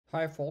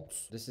Hi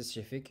folks, this is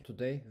Shefik.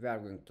 Today we are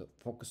going to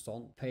focus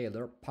on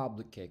Paillier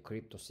public key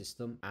crypto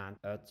system and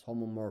its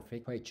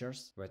homomorphic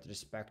features with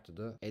respect to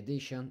the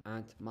addition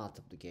and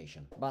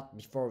multiplication. But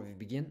before we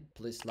begin,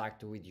 please like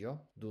the video,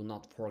 do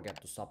not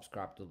forget to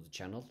subscribe to the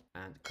channel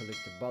and click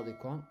the bell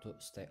icon to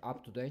stay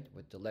up to date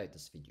with the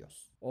latest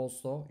videos.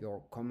 Also,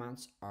 your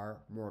comments are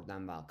more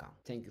than welcome.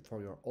 Thank you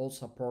for your all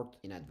support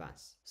in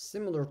advance.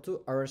 Similar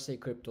to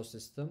RSA crypto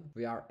system,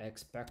 we are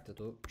expected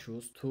to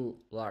choose two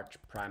large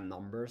prime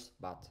numbers,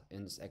 but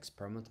in this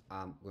experiment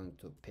I'm going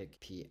to pick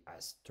P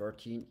as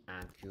 13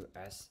 and Q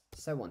as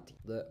 70.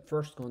 The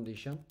first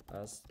condition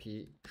is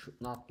P should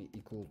not be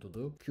equal to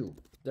the Q.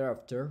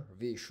 Thereafter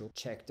we should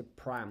check the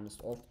primeness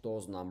of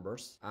those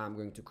numbers. I'm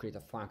going to create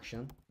a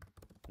function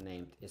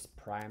named is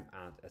prime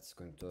and it's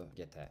going to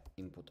get an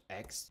input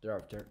x.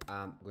 Thereafter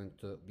I'm going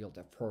to build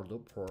a for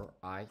loop for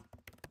I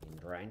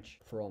in range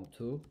from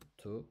 2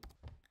 to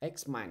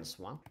x minus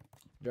 1.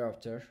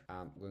 Thereafter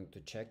I'm going to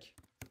check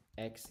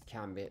x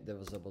can be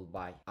divisible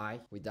by I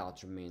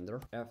without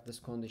remainder. If this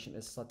condition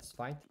is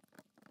satisfied,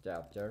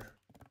 thereafter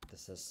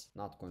this is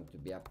not going to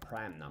be a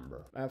prime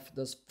number. If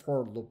this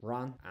for loop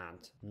run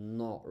and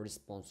no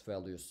response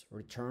values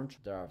returned,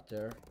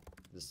 thereafter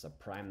this is a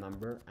prime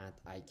number and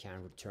I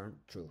can return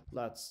true.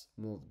 Let's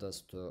move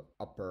this to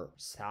upper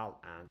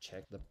cell and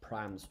check the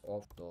primes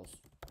of those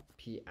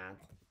P and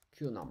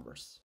Q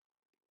numbers.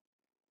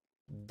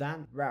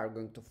 Then we are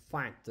going to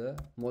find the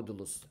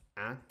modulus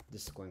and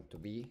this is going to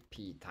be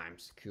P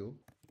times Q,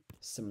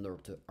 similar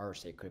to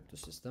RSA crypto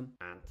system,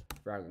 and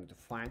we are going to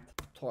find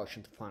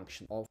tangent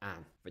function of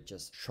n, which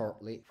is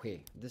shortly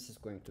P. This is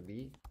going to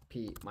be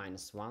P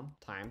minus 1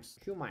 times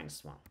Q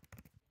minus 1.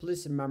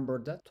 Please remember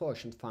that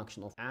tangent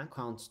function of n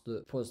counts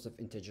the positive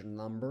integer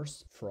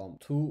numbers from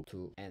 2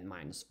 to n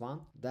minus 1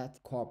 that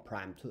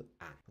co-prime to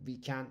n. We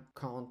can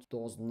count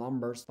those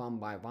numbers one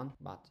by one,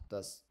 but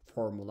this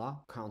formula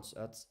counts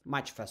it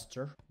much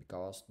faster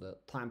because the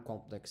time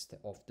complexity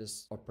of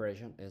this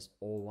operation is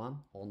O1.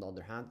 On the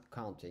other hand,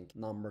 counting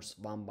numbers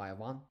one by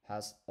one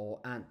has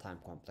On time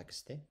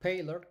complexity.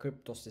 Paillier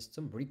crypto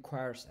system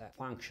requires a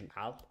function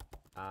L.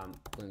 I'm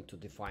going to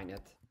define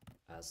it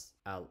as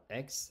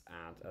Lx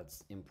and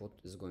its input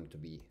is going to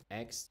be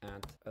x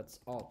and its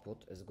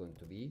output is going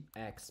to be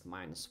x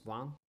minus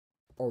 1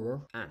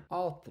 over n.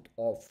 Output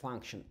of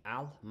function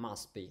L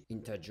must be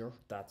integer.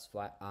 That's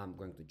why I'm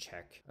going to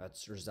check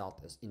its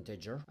result is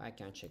integer. I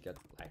can check it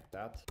like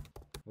that.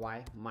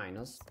 Y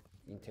minus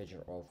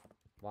integer of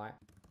y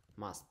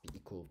must be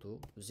equal to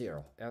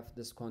 0. If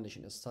this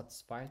condition is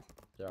satisfied,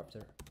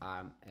 thereafter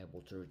I'm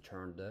able to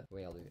return the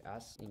value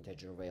as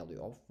integer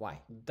value of y.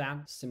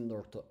 Then,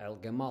 similar to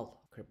LGML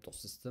crypto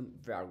system,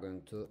 we are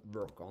going to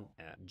work on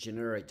a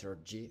generator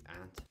G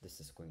and this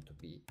is going to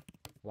be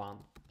 1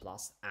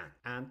 plus n.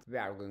 And we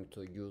are going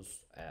to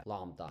use a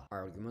lambda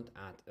argument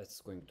and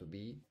it's going to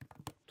be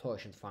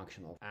tangent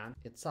function of n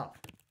itself.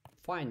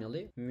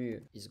 Finally, mu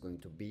is going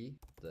to be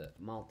the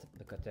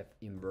multiplicative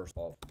inverse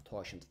of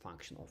tangent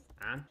function of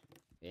n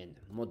in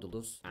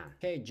modulus n.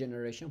 Key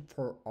generation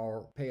for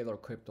our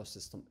Paillier crypto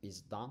system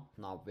is done.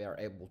 Now we are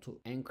able to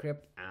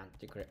encrypt and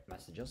decrypt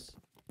messages,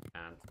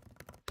 and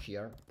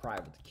here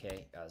private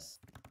key as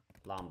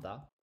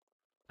lambda,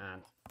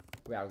 and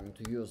we are going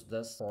to use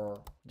this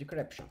for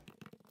decryption.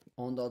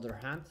 On the other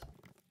hand,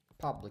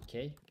 public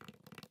key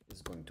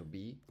is going to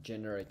be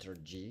generator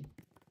G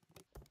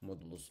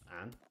modulus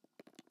n.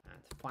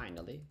 And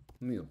finally,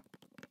 mu.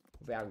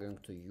 We are going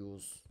to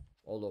use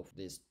all of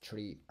these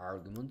three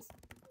arguments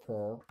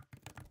for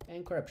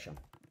encryption.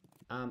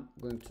 I'm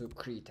going to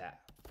create a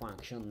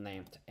function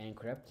named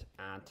encrypt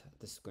and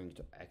this is going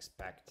to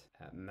expect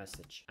a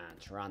message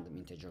and random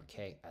integer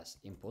k as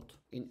input.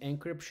 In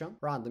encryption,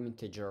 random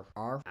integer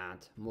r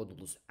and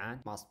modulus n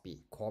must be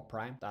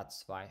co-prime.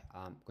 That's why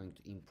I'm going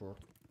to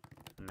import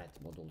met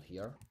module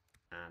here.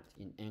 And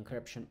in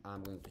encryption,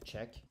 I'm going to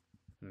check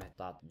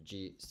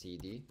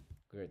met.gcd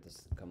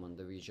greatest common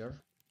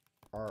divisor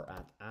r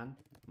and n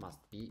must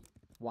be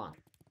 1.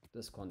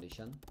 This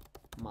condition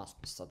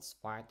must be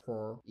satisfied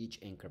for each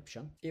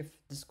encryption. If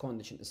this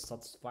condition is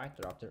satisfied,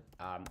 thereafter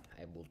I'm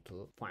able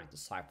to find the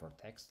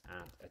ciphertext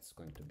and it's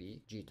going to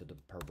be g to the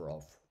power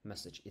of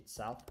message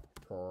itself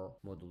for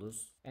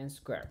modulus n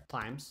squared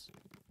times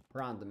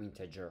random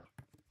integer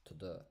to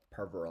the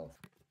power of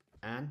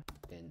n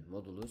in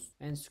modulus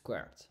n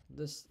squared.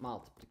 This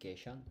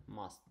multiplication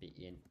must be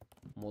in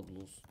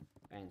modulus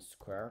n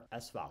squared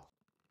as well.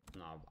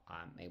 Now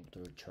I'm able to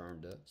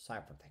return the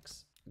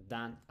ciphertext.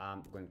 Then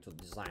I'm going to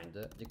design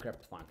the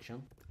decrypt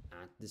function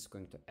and this is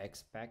going to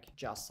expect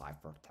just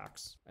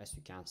ciphertext. As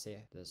you can see,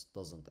 this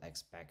doesn't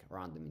expect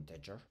random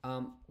integer.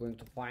 I'm going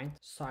to find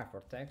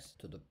ciphertext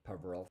to the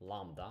power of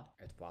lambda.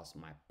 It was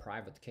my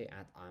private key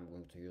and I'm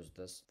going to use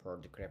this for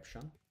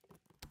decryption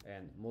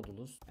and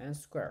modulus n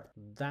squared.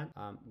 Then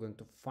I'm going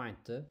to find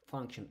the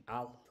function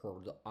L for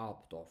the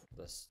output of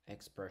this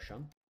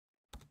expression.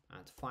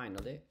 And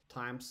finally,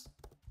 times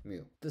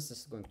mu. This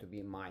is going to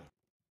be my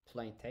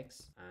plain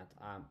text and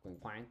I'm going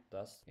to find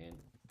this in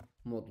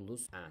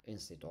modulus n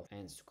instead of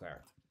n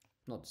squared.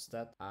 Notice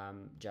that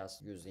I'm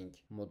just using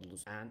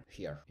modulus n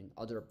here. In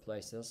other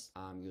places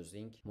I'm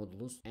using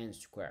modulus n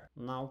square.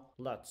 Now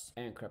let's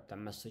encrypt a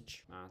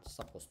message, and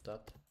suppose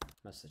that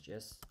message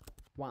is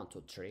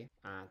 123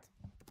 and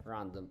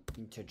random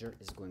integer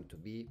is going to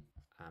be,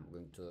 I'm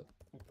going to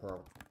per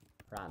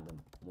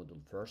random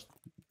module first,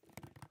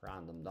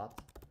 random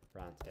dot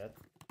rand it,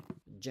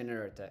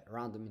 generate a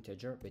random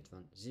integer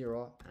between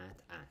 0 and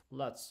n.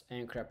 Let's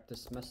encrypt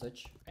this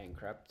message,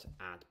 encrypt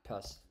and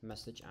pass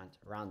message and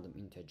random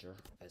integer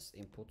as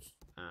inputs,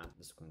 and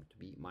this is going to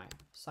be my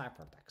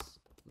ciphertext.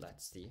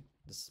 Let's see,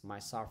 this is my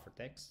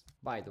ciphertext.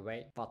 By the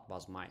way, what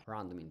was my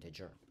random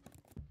integer?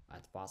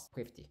 It was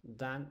 50.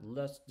 Then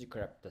let's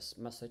decrypt this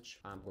message.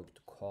 I'm going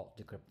to call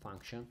decrypt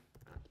function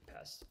and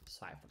pass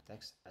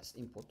ciphertext as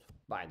input.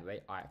 By the way,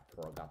 I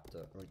forgot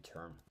to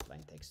return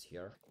plaintext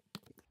here.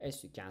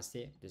 As you can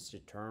see, these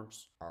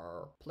returns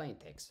are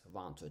plaintext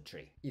 1, 2,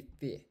 3. If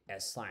we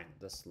assign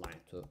this line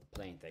to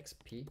plaintext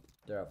p,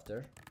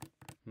 thereafter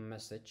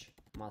message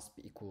must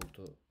be equal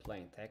to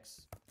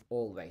plaintext,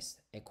 always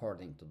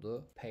according to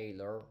the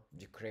Paillier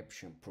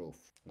decryption proof.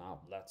 Now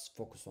let's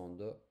focus on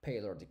the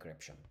Paillier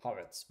decryption, how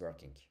it's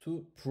working.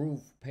 To prove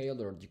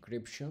Paillier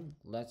decryption,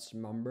 let's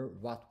remember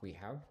what we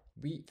have.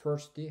 We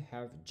firstly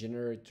have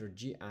generator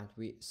g and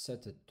we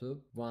set it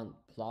to 1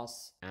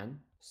 plus n.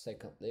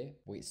 Secondly,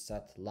 we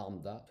set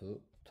lambda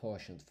to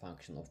twoshent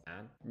function of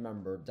n.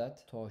 Remember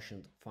that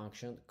twoshent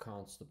function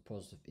counts the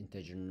positive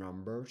integer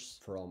numbers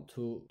from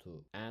 2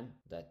 to n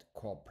that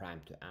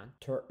co-prime to n.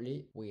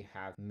 Thirdly, we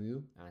have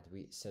mu and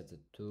we set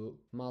it to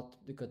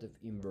multiplicative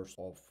inverse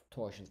of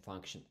twoshent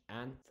function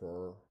n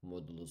for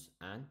modulus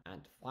n.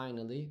 And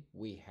finally,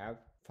 we have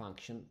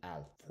function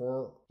L.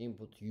 For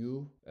input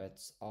u,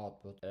 its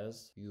output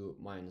is u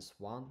minus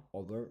 1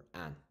 over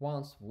n.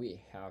 Once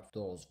we have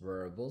those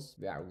variables,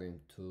 we are going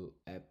to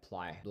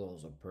apply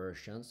those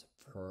operations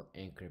for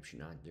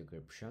encryption and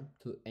decryption.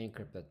 To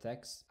encrypt the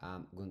text,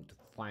 I'm going to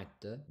find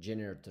the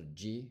generator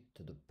g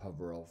to the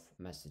power of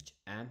message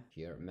m.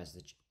 Here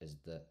message is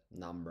the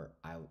number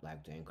I would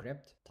like to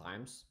encrypt,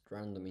 times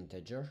random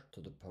integer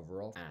to the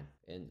power of n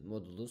in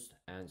modulus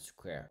n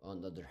square.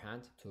 On the other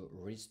hand, to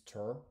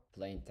restore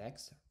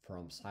plaintext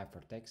from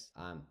ciphertext,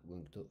 I'm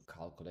going to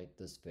calculate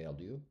this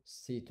value,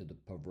 c to the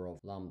power of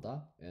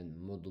lambda and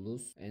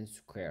modulus n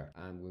square.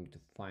 I'm going to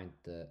find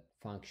the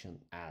function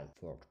L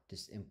for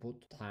this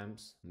input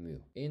times mu.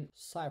 In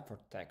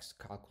ciphertext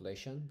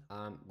calculation,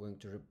 I'm going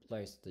to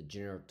replace the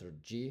generator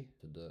g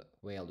to the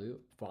value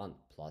 1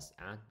 plus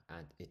n,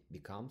 and it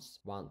becomes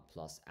 1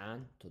 plus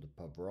n to the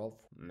power of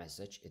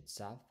message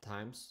itself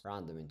times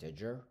random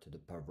integer to the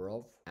power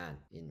of n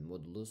in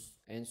modulus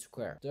n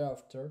square.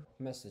 Thereafter,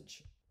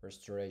 message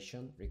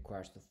restoration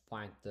requires to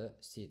find the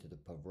c to the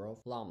power of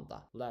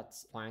lambda.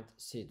 Let's find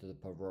c to the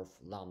power of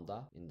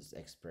lambda in this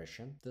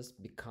expression. This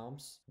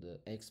becomes the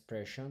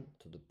expression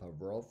to the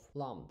power of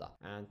lambda,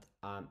 and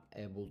I'm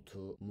able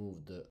to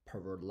move the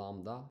power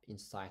lambda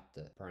inside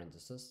the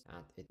parentheses,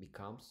 and it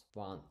becomes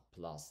 1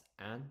 plus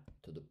n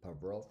to the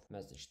power of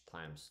message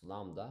times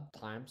lambda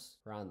times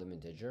random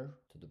integer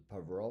to the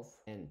power of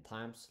n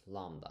times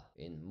lambda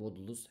in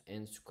modulus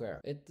n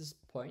square. At this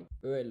point,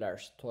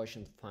 Euler's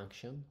twoshent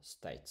function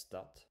states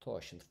that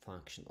twoshent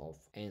function of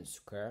n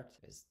squared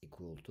is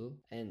equal to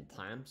n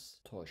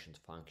times twoshent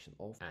function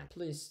of n.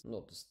 Please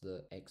notice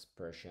the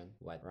expression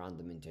with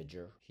random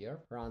integer here.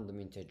 Random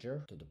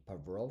integer to the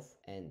power of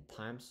n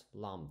times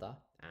lambda,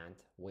 and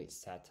we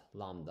set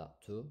lambda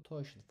to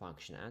twoshent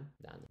function n.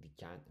 Then we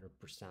can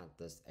represent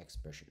this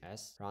expression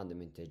as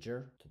random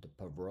integer to the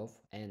power of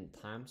n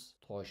times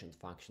twoshent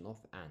function of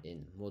n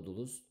in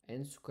modulus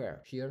n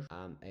square. Here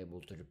I'm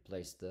able to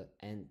replace the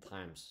n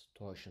times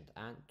twoshent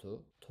n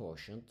to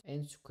twoshent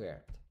n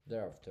squared.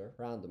 Thereafter,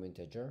 random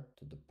integer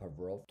to the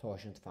power of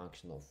twoshent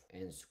function of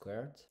n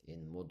squared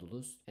in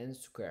modulus n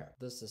squared.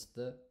 This is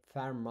the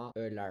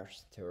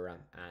Fermat-Euler's theorem,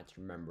 and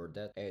remember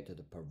that a to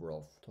the power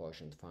of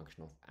twoshent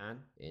function of n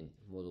in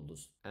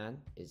modulus n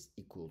is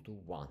equal to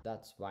 1.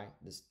 That's why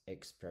this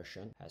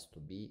expression has to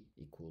be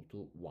equal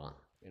to 1.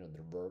 In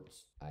other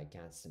words, I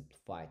can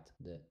simplify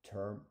the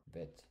term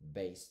with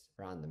base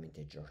random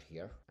integer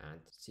here, and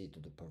c to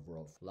the power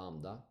of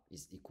lambda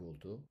is equal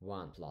to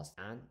 1 plus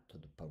n to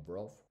the power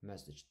of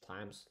message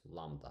times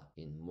lambda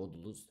in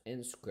modulus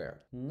n squared.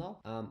 Now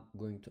I'm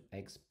going to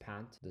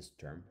expand this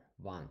term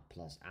 1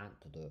 plus n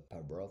to the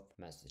power of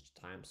message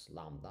times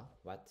lambda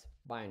with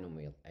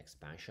binomial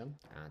expansion,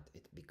 and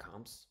it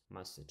becomes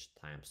message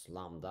times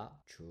lambda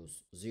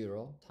choose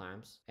 0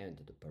 times n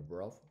to the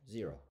power of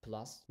 0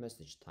 plus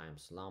message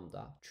times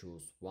lambda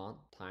choose 1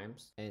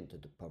 times n to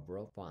the power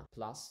of 1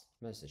 plus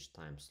message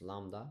times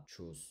lambda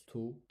choose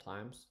 2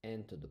 times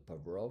n to the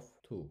power of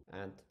 2,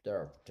 and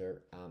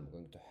thereafter I'm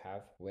going to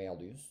have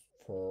values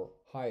for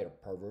higher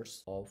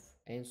powers of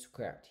n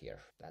squared here.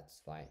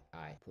 That's why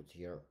I put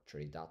here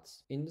 3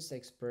 dots. In this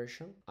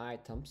expression,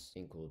 items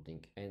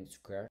including n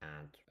squared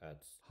and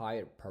its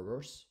higher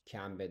powers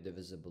can be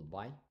divisible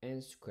by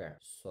n squared.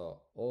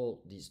 So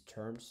all these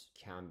terms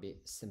can be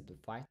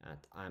simplified, and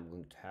I'm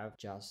going to have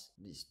just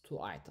these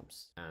 2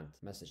 items, and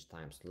message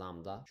times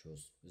lambda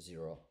choose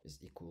 0 is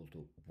equal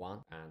to 1,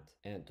 and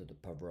n to the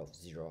power of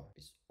 0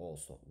 is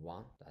also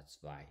 1. That's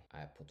why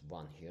I put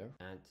 1 here,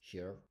 and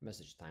here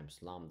message times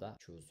lambda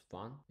choose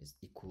 1 is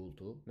equal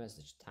to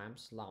message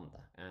times lambda,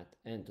 and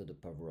n to the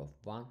power of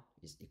 1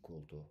 is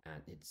equal to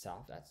n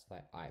itself. That's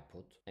why I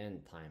put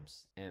n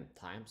times m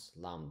times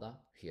lambda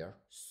here.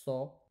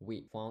 So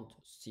we found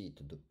c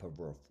to the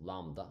power of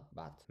lambda,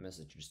 but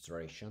message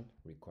restoration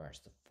requires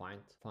to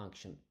find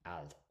function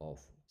L of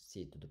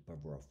c to the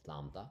power of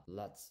lambda.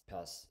 Let's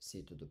pass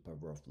c to the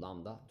power of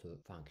lambda to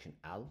function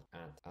L,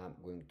 and I'm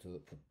going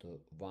to put the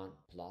 1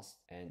 plus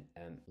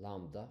nm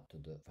lambda to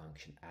the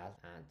function L,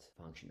 and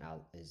function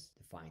L is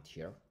defined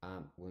here.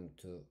 I'm going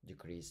to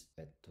decrease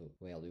it to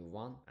value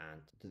 1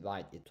 and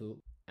divide it to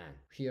n.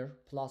 Here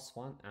plus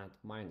 1 and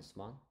minus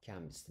 1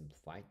 can be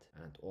simplified,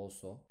 and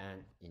also n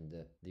in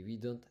the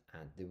dividend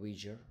and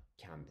divisor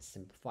can be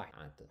simplified,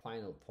 and the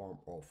final form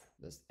of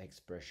this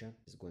expression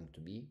is going to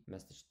be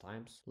message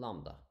times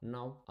lambda.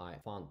 Now I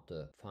found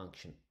the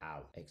function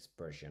L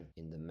expression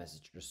in the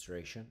message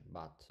restoration,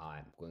 but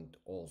I'm going to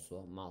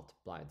also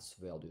multiply this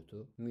value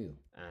to mu,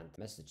 and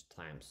message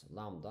times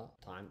lambda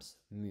times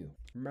mu.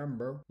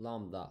 Remember,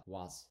 lambda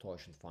was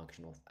torsion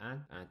function of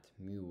n and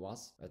mu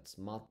was its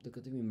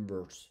multiplicative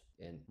inverse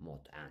in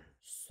mod n.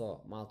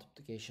 So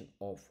multiplication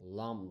of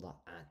lambda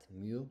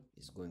and mu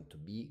is going to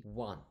be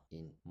 1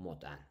 in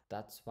mod n.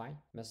 That's why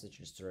message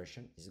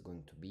restoration is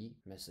going to be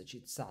message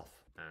itself,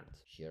 and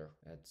here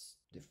it's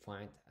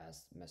defined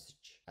as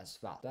message as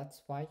well.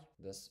 That's why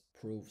this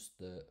proves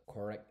the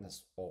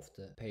correctness of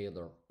the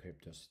Paillier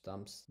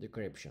cryptosystem's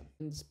decryption.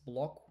 In this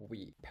block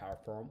we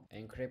perform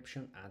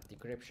encryption and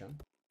decryption.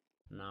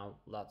 Now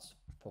let's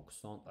focus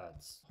on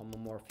its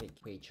homomorphic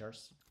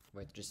features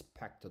with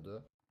respect to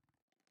the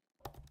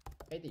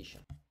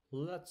addition.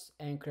 Let's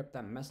encrypt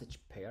a message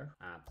pair,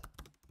 and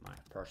my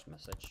first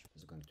message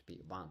is going to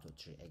be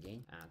 123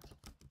 again, and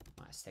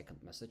my second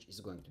message is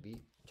going to be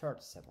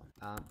 37.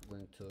 I'm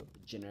going to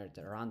generate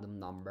a random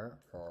number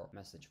for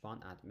message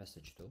 1 and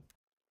message 2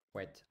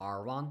 with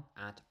R1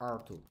 and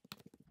R2.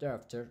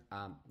 Thereafter,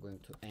 I'm going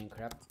to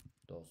encrypt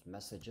those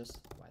messages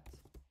with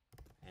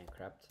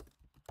encrypt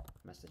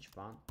message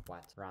 1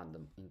 with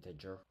random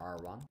integer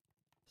R1.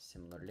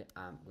 Similarly,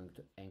 I'm going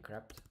to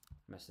encrypt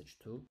message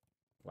 2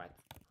 with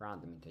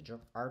random integer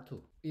R2.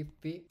 If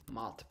we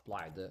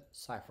multiply the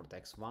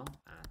ciphertext 1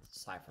 and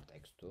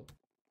ciphertext 2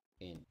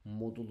 in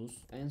modulus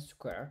n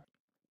squared,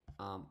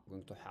 I'm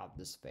going to have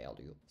this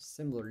value.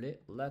 Similarly,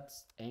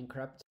 let's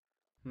encrypt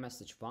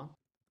message 1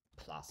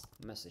 plus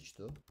message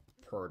 2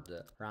 for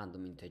the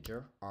random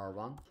integer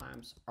R1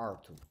 times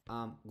R2.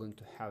 I'm going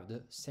to have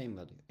the same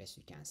value, as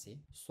you can see.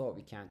 So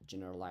we can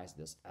generalize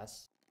this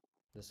as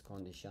this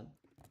condition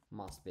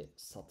must be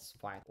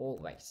satisfied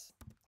always,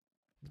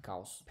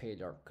 because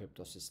Paillier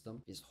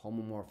cryptosystem is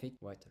homomorphic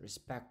with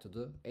respect to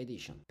the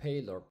addition.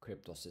 Paillier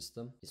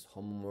cryptosystem is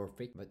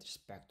homomorphic with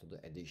respect to the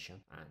addition,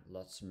 and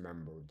let's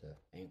remember the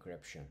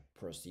encryption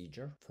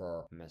procedure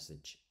for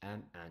message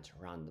m and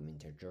random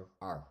integer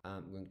r.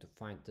 I'm going to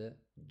find the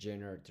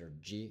generator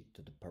g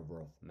to the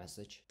power of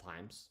message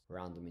times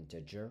random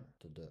integer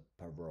to the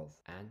power of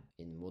n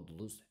in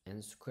modulus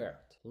n squared.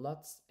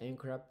 Let's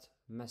encrypt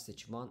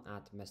message 1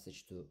 and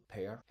message 2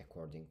 pair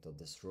according to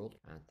this rule,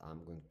 and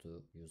I'm going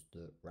to use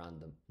the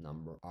random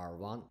number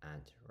R1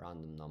 and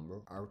random number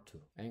R2.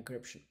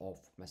 Encryption of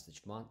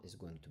message 1 is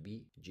going to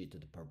be g to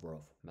the power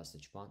of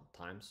message 1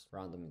 times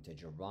random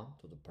integer 1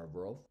 to the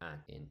power of n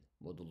in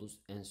modulus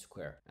n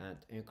squared, and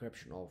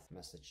encryption of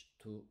message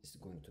 2 is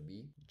going to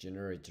be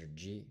generator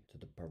g to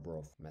the power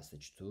of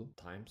message 2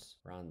 times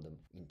random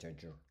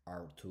integer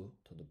r2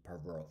 to the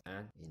power of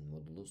n in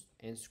modulus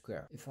n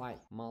squared. If I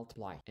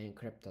multiply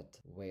encrypted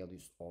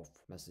values of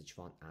message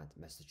 1 and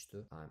message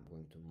 2, I'm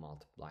going to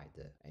multiply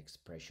the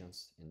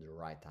expressions in the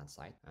right hand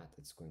side, and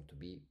it's going to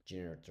be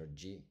generator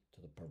g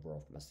to the power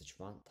of message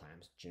 1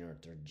 times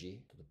generator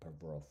g to the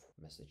power of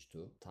message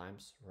 2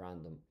 times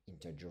random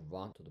integer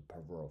 1 to the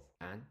power of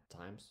n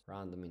times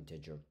random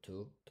integer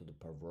 2 to the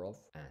power of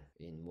n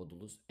in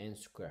modulus n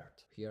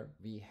squared. Here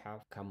we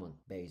have common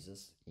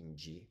bases in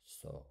g,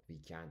 so we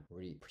can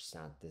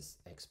represent this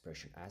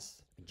expression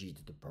as g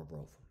to the power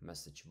of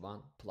message 1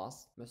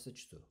 plus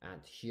message 2,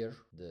 and here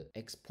the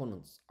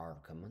exponents are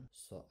common,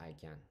 so I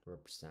can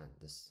represent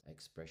this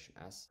expression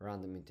as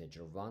random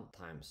integer 1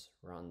 times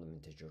random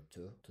integer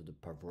 2 to the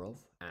the power of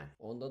n.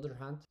 On the other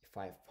hand, if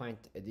I find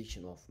the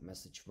addition of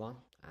message 1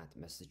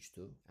 and message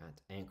 2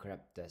 and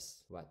encrypt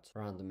this with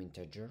random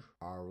integer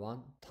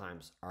r1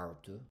 times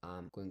r2,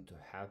 I'm going to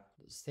have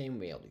the same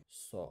value.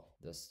 So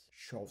this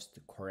shows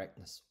the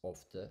correctness of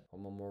the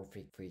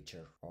homomorphic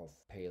feature of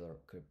Paillier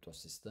crypto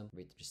system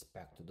with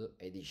respect to the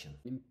addition.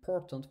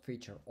 Important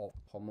feature of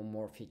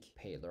homomorphic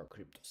Paillier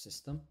crypto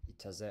system,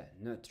 it has a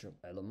neutral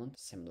element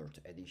similar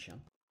to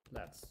addition.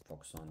 Let's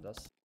focus on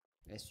this.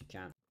 As you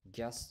can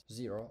guess,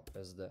 0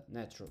 is the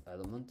natural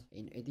element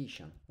in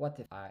addition. What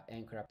if I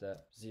encrypt the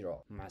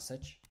 0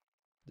 message?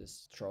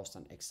 This throws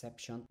an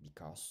exception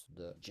because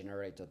the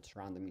generated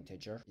random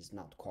integer is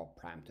not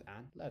co-prime to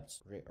n.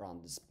 Let's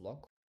rerun this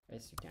block.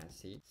 As you can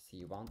see,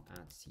 C1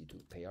 and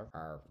C2 pair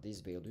are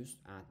these values,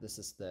 and this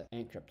is the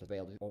encrypted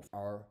value of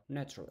our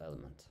natural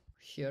element.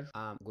 Here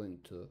I'm going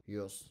to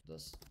use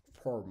this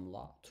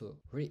formula to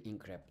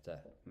re-encrypt the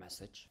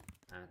message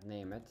and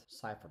name it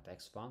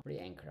ciphertext1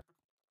 re-encrypt.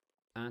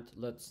 And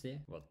let's see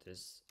what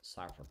is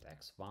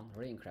ciphertext1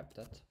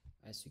 re-encrypted.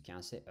 As you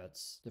can see,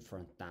 it's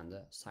different than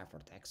the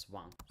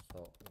ciphertext1,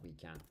 so we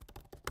can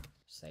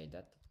say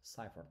that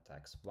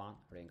ciphertext1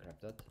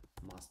 re-encrypted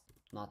must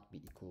not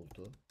be equal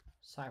to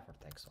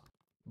ciphertext1.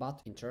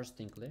 But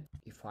interestingly,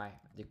 if I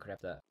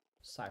decrypt the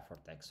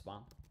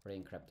ciphertext1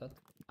 re-encrypted,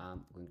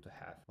 I'm going to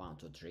have 1,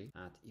 2, 3,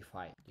 and if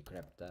I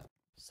decrypt the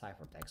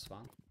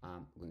ciphertext1,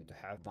 I'm going to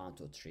have 1,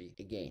 2, 3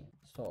 again.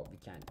 So we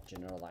can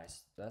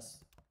generalize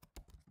this.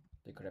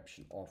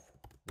 Decryption of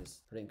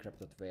this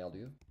re-encrypted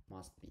value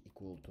must be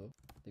equal to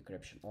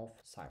decryption of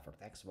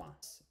ciphertext1.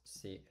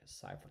 See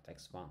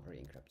ciphertext1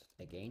 re-encrypted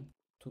again.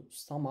 To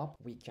sum up,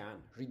 we can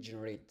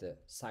regenerate the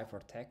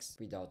ciphertext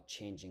without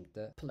changing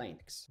the plain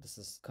text. This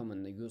is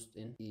commonly used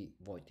in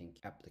e-voting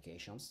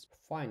applications.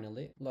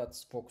 Finally,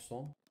 let's focus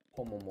on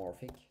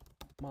homomorphic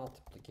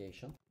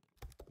multiplication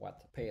with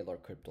Paillier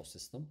crypto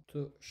system.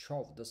 To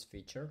show this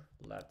feature,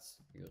 let's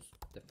use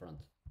different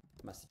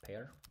message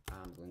pair.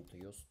 I'm going to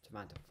use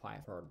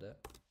 25 for the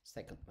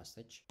second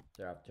message.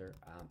 Thereafter,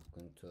 I'm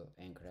going to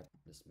encrypt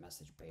this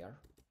message pair.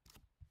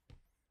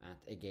 And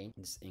again,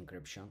 this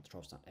encryption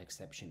throws an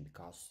exception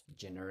because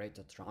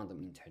generated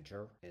random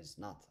integer is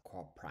not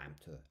co-prime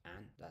to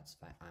n. That's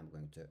why I'm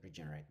going to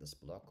regenerate this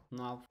block.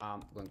 Now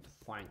I'm going to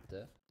find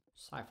the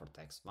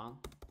ciphertext1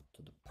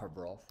 to the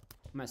power of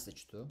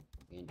message 2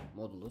 in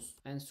modulus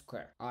n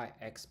square. I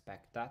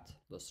expect that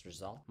this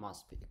result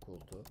must be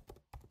equal to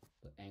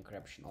the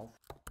encryption of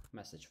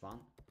message 1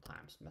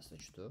 times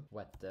message 2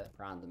 with the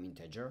random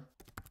integer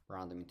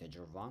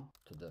 1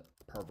 to the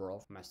power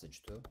of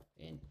message 2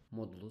 in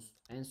modulus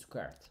n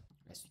squared.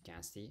 As you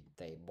can see,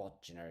 they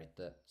both generate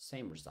the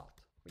same result.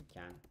 We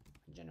can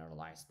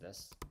generalize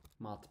this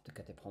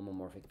multiplicative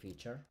homomorphic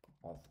feature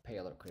of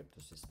Paillier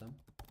crypto system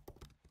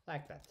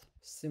like that.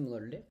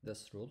 Similarly,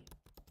 this rule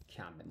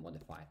can be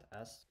modified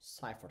as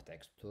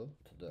ciphertext2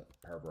 to the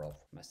power of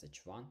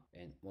message 1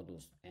 in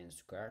modulus n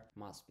squared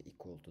must be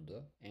equal to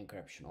the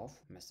encryption of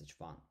message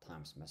 1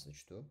 times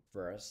message 2,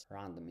 whereas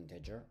random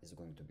integer is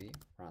going to be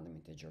random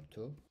integer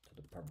 2 to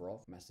the power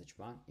of message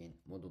 1 in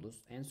modulus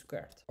n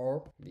squared.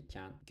 Or we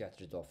can get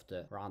rid of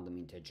the random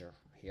integer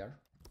here.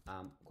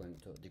 I'm going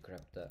to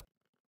decrypt the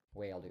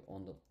value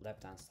on the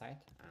left hand side,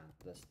 and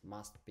this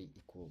must be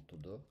equal to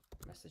the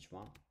message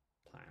 1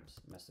 times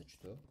message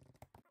 2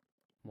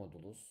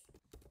 modulus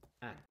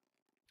n.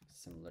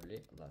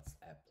 Similarly, let's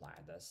apply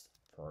this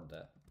for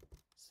the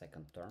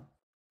second term.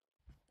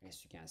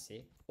 As you can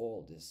see,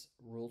 all these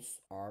rules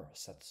are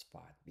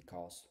satisfied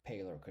because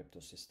Paillier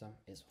crypto system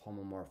is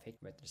homomorphic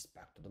with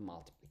respect to the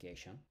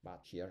multiplication.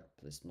 But here,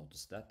 please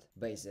notice that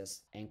base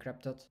is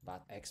encrypted,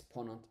 but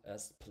exponent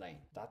is plain.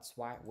 That's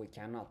why we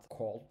cannot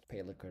call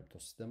Paillier crypto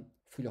system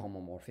fully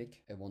homomorphic,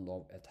 even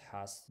though it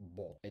has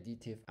both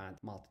additive and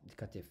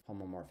multiplicative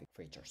homomorphic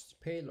features.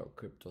 Paillier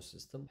crypto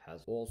system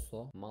has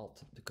also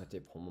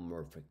multiplicative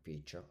homomorphic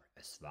feature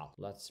as well.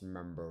 Let's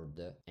remember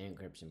the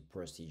encryption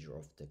procedure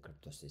of the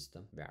crypto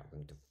system. We are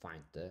going to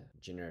find the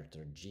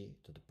generator g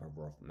to the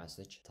power of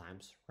message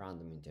times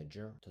random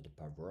integer to the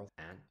power of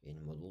n in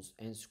modulus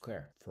n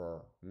squared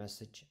for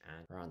message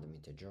and random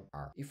integer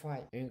r. If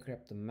I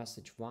encrypt the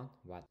message 1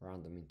 with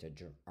random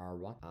integer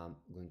r1, I'm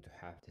going to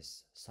have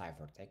this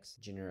ciphertext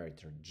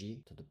generator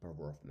g to the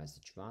power of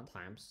message 1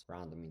 times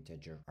random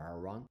integer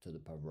r1 to the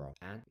power of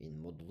n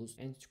in modulus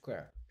n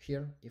squared.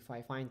 Here, if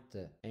I find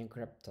the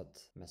encrypted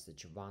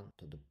message 1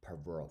 to the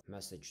power of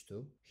message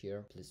 2,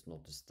 here please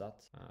notice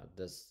that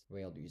this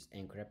value is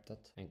encrypted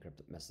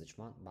message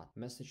 1, but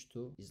message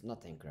 2 is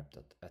not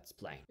encrypted, it's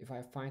plain. If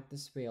I find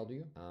this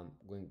value, I'm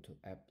going to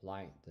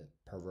apply the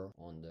power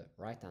on the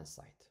right hand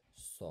side.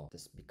 So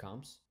this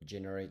becomes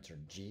generator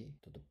g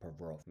to the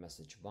power of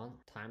message 1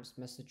 times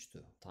message 2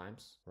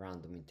 times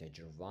random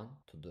integer 1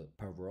 to the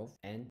power of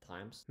n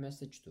times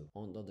message 2.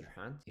 On the other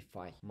hand, if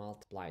I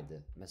multiply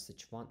the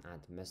message 1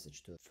 and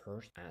message 2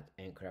 first and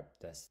encrypt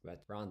this with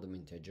random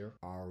integer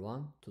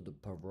r1 to the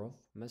power of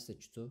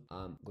message 2,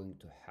 I'm going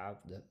to have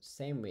the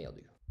same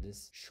value.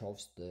 This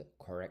shows the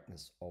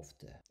correctness of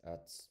the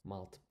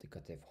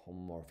multiplicative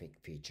homomorphic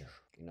feature.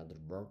 In other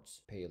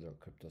words, Paillier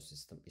crypto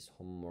system is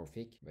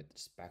homomorphic with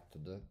respect to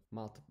the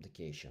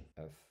multiplication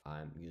if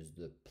I'm use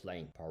the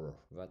plain power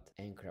with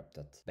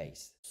encrypted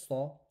base.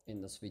 So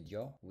in this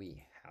video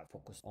we have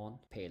focused on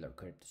Paillier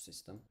crypto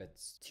system,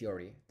 its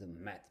theory, the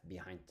math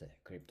behind the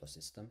crypto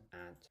system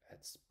and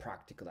its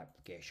practical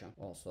application.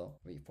 Also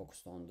we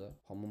focused on the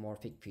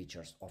homomorphic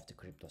features of the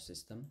crypto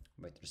system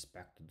with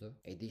respect to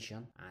the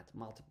addition and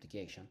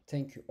multiplication.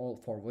 Thank you all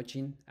for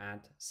watching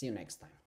and see you next time.